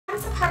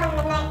Once upon a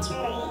midnight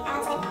dreary,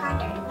 as I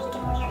pondered, weak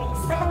and weary,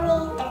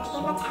 suddenly there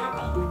came a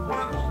tapping,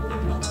 rapping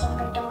at my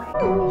chamber door.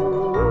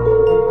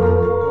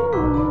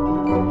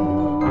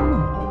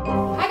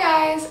 Hi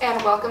guys,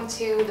 and welcome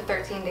to the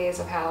 13 Days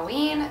of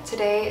Halloween.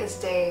 Today is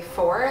day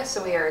 4,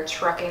 so we are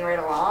trucking right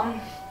along.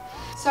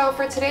 So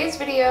for today's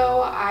video,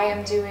 I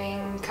am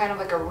doing kind of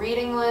like a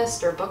reading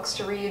list or books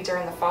to read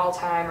during the fall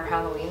time or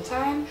Halloween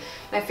time.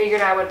 And I figured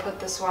I would put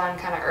this one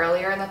kind of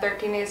earlier in the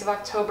 13 days of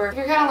October. If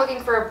you're kind of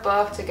looking for a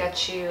book to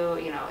get you,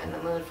 in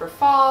the mood for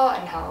fall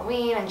and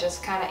Halloween and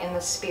just kind of in the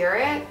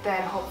spirit,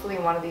 then hopefully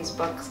one of these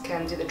books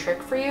can do the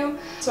trick for you.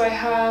 So I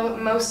have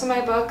most of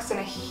my books in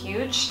a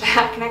huge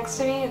stack next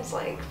to me. It's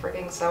like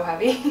freaking so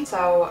heavy.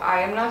 So I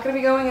am not going to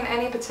be going in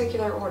any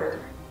particular order.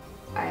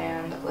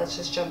 And let's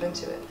just jump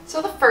into it.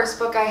 So the first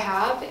book I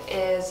have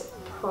is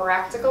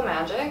Practical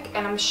Magic,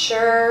 and I'm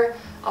sure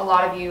a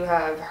lot of you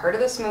have heard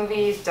of this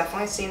movie,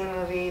 definitely seen the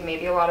movie,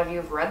 maybe a lot of you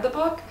have read the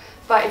book,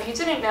 but if you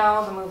didn't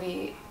know, the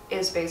movie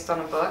is based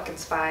on a book.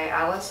 It's by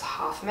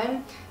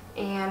Hoffman,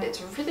 and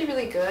it's really,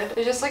 really good.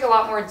 There's just like a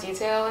lot more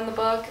detail in the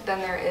book than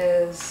there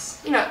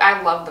is,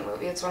 I love the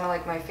movie. It's one of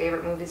like my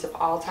favorite movies of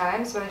all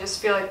times, but I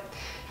just feel like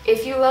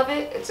if you love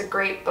it, it's a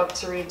great book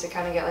to read to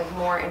kind of get like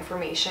more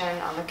information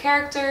on the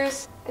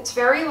characters. It's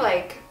very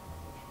like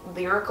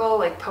lyrical,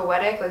 like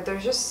poetic, like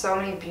there's just so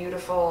many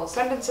beautiful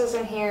sentences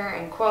in here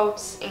and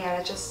quotes, and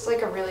it's just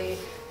like a really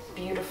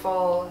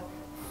beautiful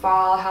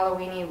fall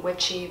Halloweeny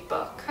witchy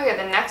book. Okay,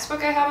 the next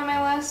book I have on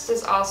my list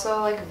is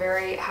also like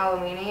very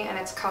Halloweeny, and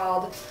it's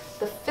called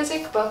The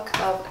Physick Book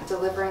of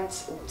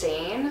Deliverance,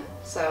 Dane.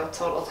 So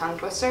total tongue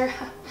twister.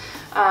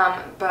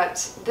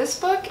 But this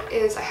book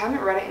is, I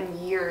haven't read it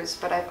in years,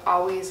 but I've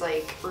always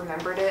like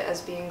remembered it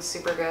as being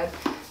super good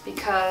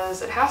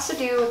because it has to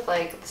do with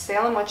like the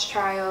Salem witch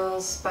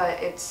trials,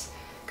 but it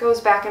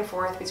goes back and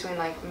forth between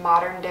like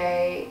modern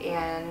day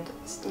and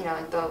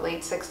like the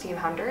late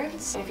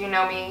 1600s. And if you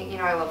know me,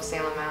 I love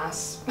Salem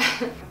Mass.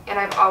 And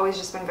I've always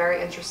just been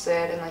very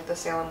interested in like the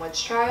Salem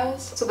witch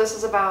trials. So this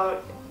is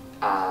about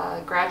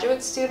a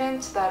graduate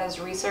student that is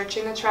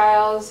researching the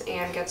trials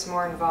and gets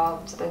more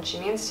involved than she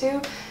means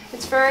to.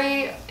 It's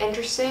very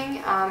interesting.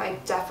 I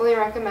definitely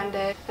recommend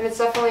it, and it's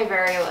definitely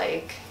very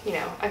like,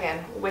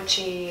 again,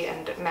 witchy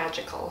and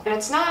magical. And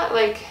it's not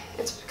like,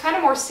 it's kind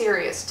of more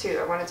serious too.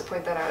 I wanted to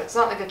point that out. It's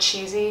not like a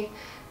cheesy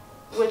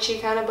witchy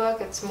kind of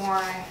book. It's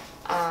more,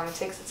 it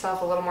takes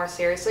itself a little more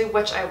seriously,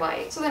 which I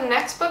like. So the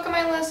next book on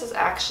my list is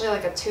actually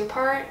like a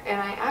two-part,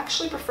 and I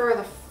actually prefer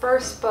the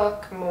first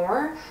book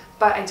more,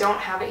 but I don't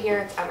have it here.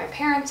 It's at my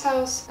parents'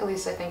 house. At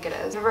least I think it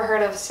is. Ever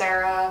heard of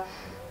Sarah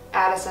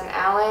Addison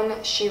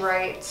Allan? She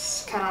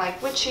writes kind of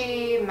like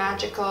witchy,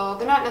 magical.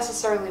 They're not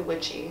necessarily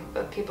witchy,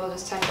 but people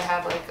just tend to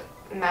have like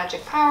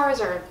magic powers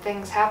or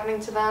things happening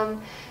to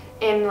them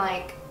in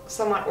like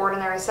somewhat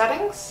ordinary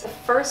settings. The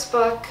first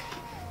book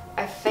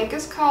I think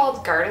is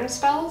called Garden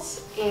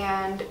Spells,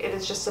 and it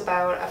is just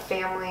about a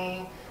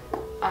family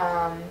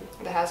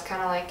that has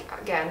kind of like,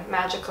 again,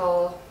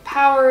 magical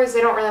powers.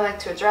 They don't really like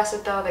to address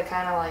it though. They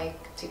kind of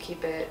like to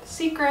keep it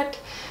secret,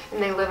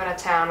 and they live in a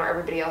town where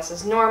everybody else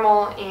is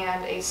normal,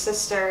 and a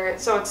sister,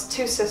 so it's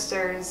two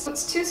sisters.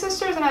 It's two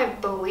sisters and I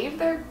believe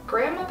their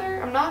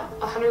grandmother. I'm not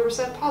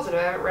 100% positive.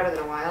 I haven't read it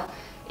in a while.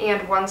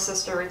 And one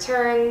sister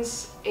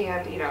returns,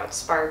 and it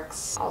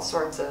sparks all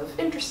sorts of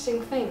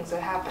interesting things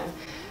that happen.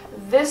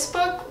 This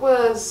book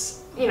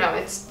was,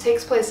 it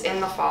takes place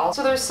in the fall,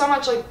 so there's so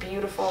much like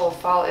beautiful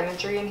fall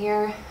imagery in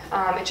here.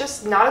 It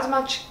just, not as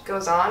much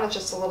goes on. It's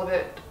just a little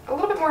bit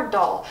more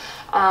dull.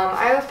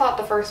 I thought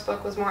the first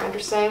book was more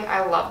interesting.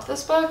 I loved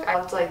this book. I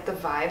loved like the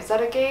vibes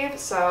that it gave,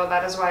 so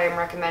that is why I'm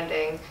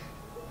recommending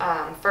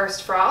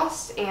First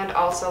Frost, and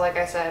also, like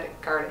I said,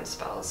 Garden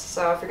Spells.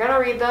 So if you're gonna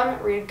read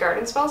them, read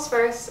Garden Spells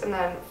first and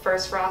then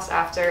First Frost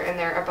after, and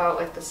they're about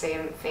like the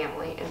same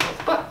family in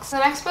both books. The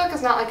next book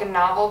is not like a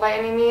novel by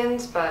any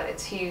means, but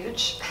it's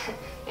huge,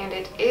 and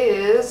it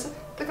is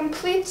The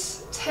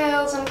Complete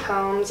Tales and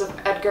Poems of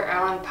Edgar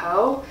Allan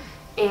Poe,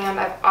 and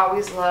I've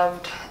always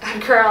loved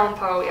Edgar Allan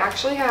Poe. We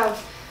actually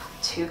have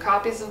 2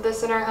 copies of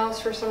this in our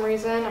house for some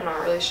reason. I'm not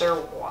really sure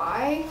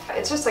why.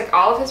 It's just like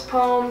all of his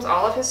poems,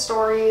 all of his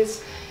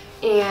stories,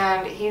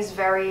 and he's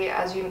very,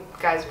 as you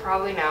guys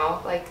probably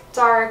know, like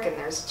dark, and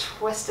there's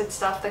twisted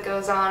stuff that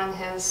goes on in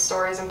his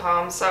stories and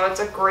poems. So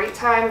it's a great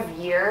time of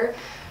year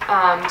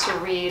to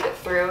read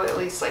through at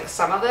least like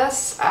some of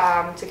this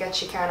to get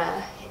you kind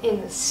of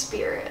in the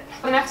spirit.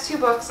 The next 2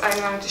 books I'm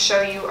going to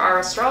show you are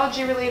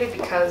astrology related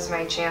because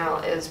my channel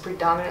is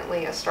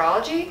predominantly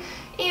astrology.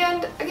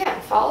 And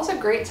again, fall is a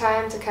great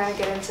time to kind of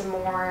get into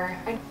more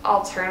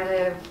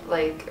alternative,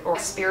 or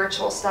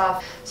spiritual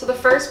stuff. So the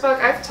first book,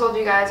 I've told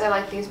you guys I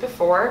like these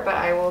before, but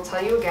I will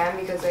tell you again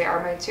because they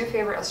are my 2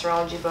 favorite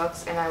astrology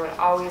books, and I would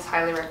always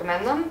highly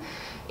recommend them.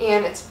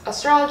 And it's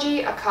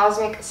Astrology, A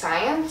Cosmic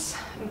Science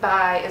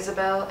by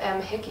Isabel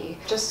M. Hickey.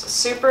 Just a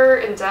super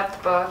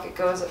in-depth book. It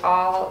goes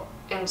all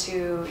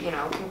into,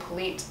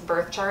 complete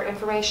birth chart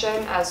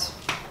information, as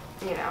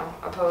you know,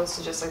 opposed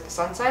to just like the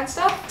sun sign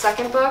stuff.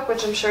 Second book,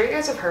 which I'm sure you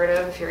guys have heard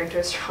of if you're into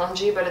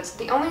astrology, but it's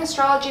the only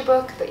astrology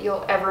book that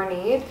you'll ever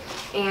need,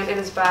 and it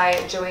is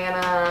by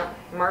Joanna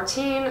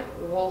Martine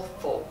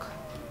Woolfolk.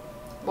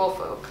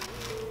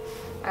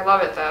 I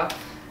love it though.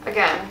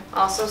 Again,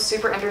 also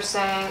super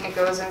interesting. It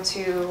goes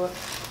into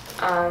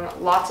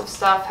lots of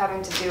stuff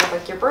having to do with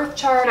like your birth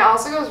chart. And it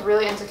also goes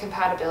really into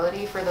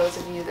compatibility for those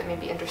of you that may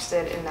be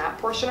interested in that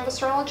portion of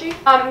astrology.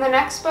 The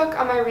next book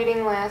on my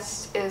reading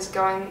list is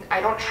I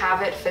don't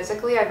have it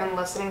physically. I've been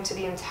listening to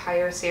the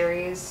entire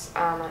series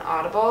on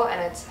Audible,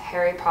 and it's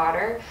Harry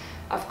Potter.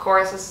 Of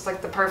course, this is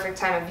like the perfect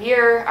time of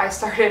year. I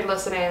started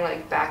listening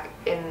like back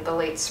in the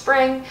late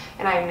spring,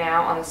 and I'm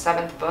now on the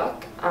 7th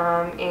book,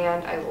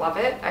 and I love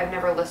it. I've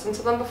never listened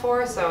to them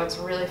before, so it's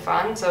really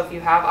fun. So if you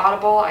have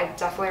Audible, I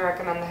definitely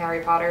recommend the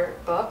Harry Potter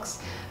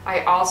books.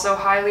 I also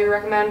highly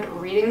recommend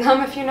reading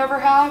them if you never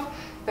have.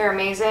 They're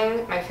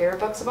amazing, my favorite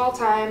books of all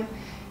time.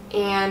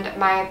 And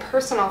my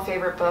personal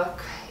favorite book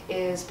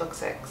is book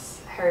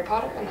 6. Harry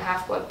Potter and the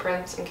Half-Blood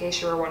Prince, in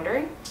case you were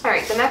wondering.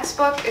 Alright, the next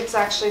book, it's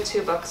actually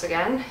 2 books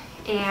again.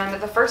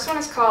 And the first one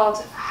is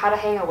called How to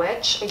Hang a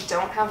Witch. I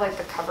don't have like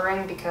the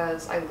covering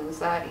because I lose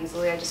that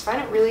easily. I just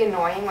find it really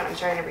annoying when I'm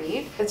trying to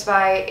read. It's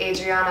by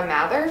Adriana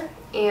Mather,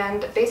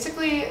 and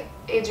basically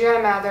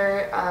Adriana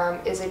Mather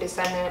is a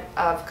descendant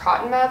of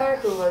Cotton Mather,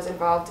 who was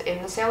involved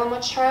in the Salem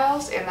witch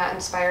trials, and that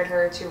inspired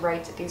her to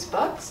write these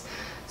books.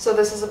 So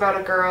this is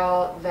about a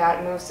girl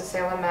that moves to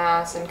Salem,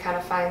 Mass, and kind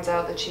of finds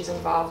out that she's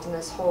involved in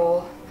this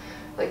whole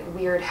like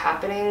weird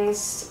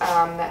happenings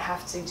that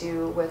have to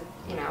do with,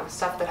 you know,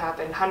 stuff that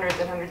happened hundreds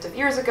and hundreds of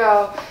years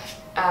ago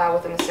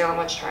within the Salem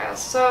witch trials.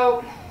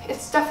 So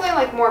it's definitely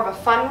like more of a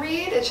fun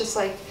read. It's just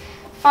like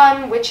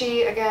fun,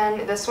 witchy.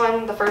 Again, this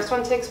one, the first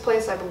one takes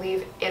place, I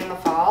believe, in the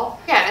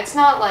fall. Again, it's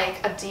not like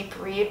a deep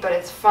read, but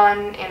it's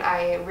fun and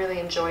I really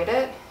enjoyed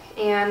it.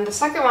 And the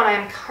second one I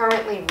am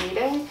currently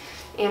reading,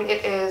 and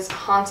it is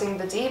Haunting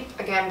the Deep,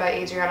 again by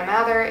Adriana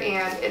Mather,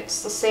 and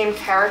it's the same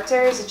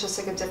characters, it's just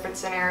like a different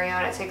scenario,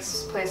 and it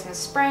takes place in the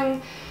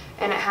spring,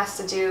 and it has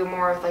to do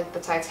more with like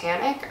the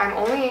Titanic. I'm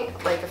only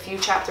like a few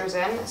chapters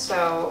in,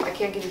 so I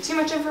can't give you too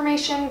much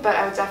information, but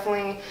I would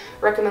definitely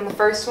recommend the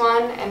first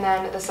one, and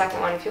then the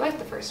second one if you like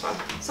the first one.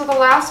 So the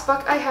last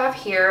book I have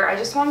here, I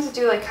just wanted to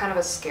do like kind of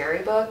a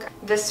scary book.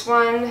 This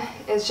one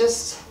is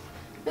just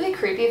really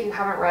creepy if you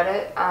haven't read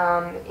it,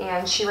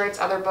 and she writes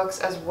other books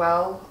as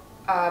well.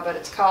 But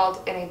it's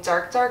called In a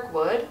Dark, Dark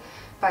Wood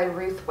by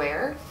Ruth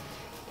Ware.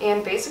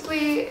 And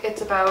basically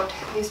it's about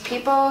these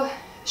people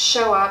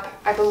show up.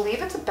 I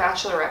believe it's a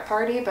bachelorette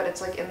party, but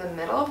it's like in the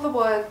middle of the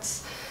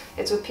woods.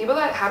 It's with people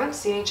that haven't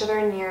seen each other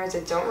in years,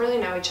 they don't really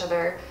know each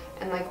other,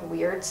 and like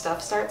weird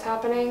stuff starts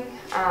happening.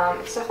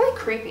 It's definitely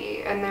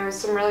creepy, and there's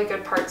some really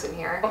good parts in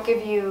here.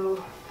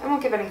 I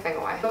won't give anything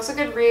away. It's a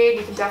good read.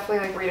 You can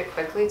definitely like read it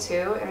quickly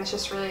too, and it's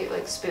just really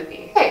like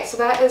spooky. Okay, so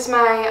that is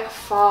my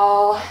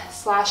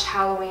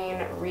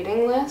fall/Halloween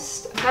reading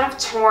list. I'm kind of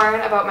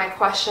torn about my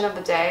question of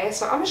the day,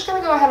 so I'm just gonna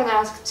go ahead and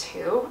ask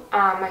 2.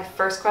 My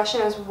first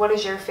question is, what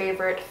is your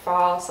favorite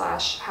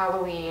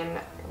fall/Halloween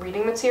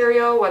reading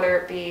material, whether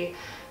it be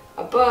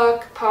a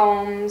book,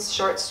 poems,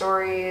 short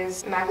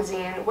stories,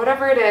 magazine,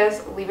 whatever it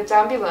is, leave it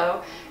down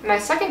below. And my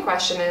second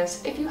question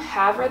is, if you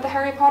have read the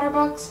Harry Potter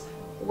books,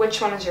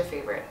 which one is your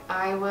favorite?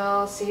 I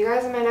will see you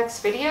guys in my next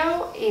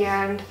video,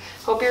 and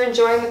hope you're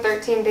enjoying the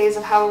 13 days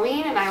of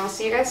Halloween, and I will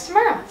see you guys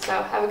tomorrow.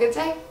 So have a good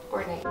day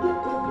or night.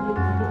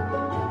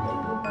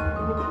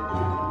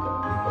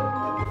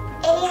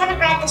 If you haven't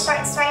read the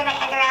short story by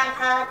Edgar Allan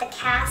Poe, The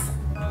Cask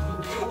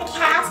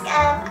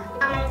of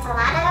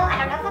Amontillado, I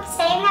don't know if I'm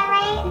saying that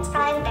right. It's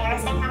probably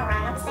embarrassing how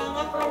wrong I'm saying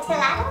it.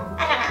 Amontillado?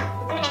 I don't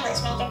know. I'm an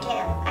English major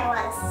too. I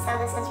was, so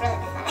this is really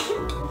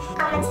pathetic.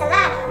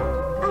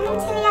 Amontillado.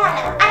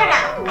 Amontillado. I don't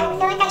know. I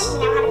feel like I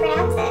should know how to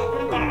pronounce it.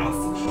 I'm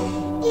embarrassed.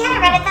 If you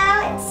haven't read it though,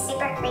 it's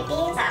super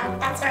creepy, so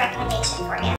that's a recommendation for you.